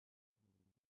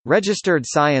Registered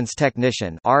Science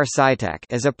Technician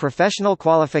is a professional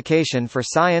qualification for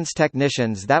science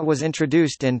technicians that was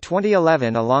introduced in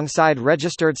 2011 alongside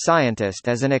Registered Scientist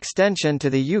as an extension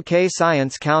to the UK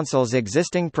Science Council's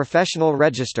existing professional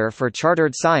register for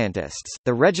chartered scientists.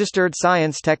 The Registered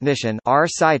Science Technician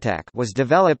was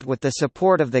developed with the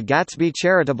support of the Gatsby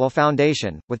Charitable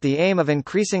Foundation, with the aim of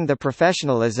increasing the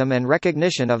professionalism and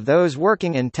recognition of those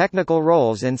working in technical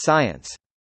roles in science.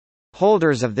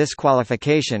 Holders of this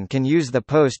qualification can use the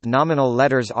post-nominal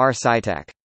letters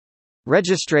R.Sci.Tech.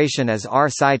 Registration as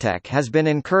R.Sci.Tech has been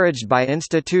encouraged by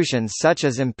institutions such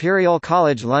as Imperial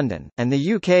College London, and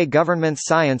the UK government's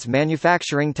Science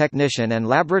Manufacturing Technician and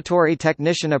Laboratory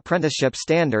Technician apprenticeship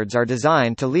standards are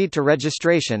designed to lead to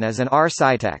registration as an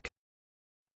R.Sci.Tech.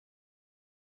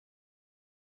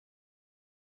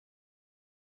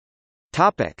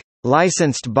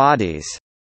 Licensed bodies.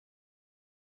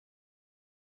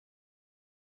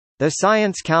 The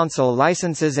Science Council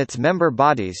licenses its member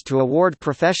bodies to award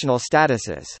professional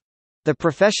statuses. The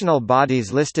professional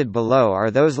bodies listed below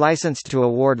are those licensed to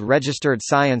award Registered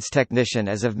Science Technician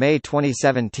as of May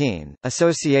 2017,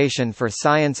 Association for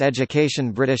Science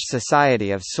Education, British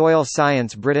Society of Soil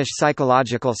Science, British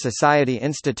Psychological Society,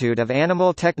 Institute of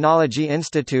Animal Technology,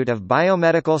 Institute of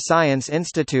Biomedical Science,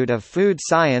 Institute of Food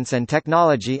Science and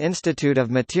Technology, Institute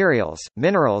of Materials,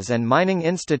 Minerals and Mining,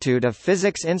 Institute of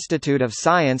Physics, Institute of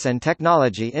Science and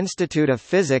Technology, Institute of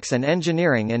Physics and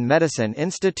Engineering in Medicine,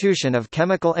 Institution of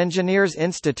Chemical Engineering,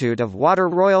 Institute of Water,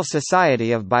 Royal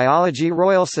Society of Biology,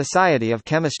 Royal Society of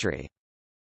Chemistry.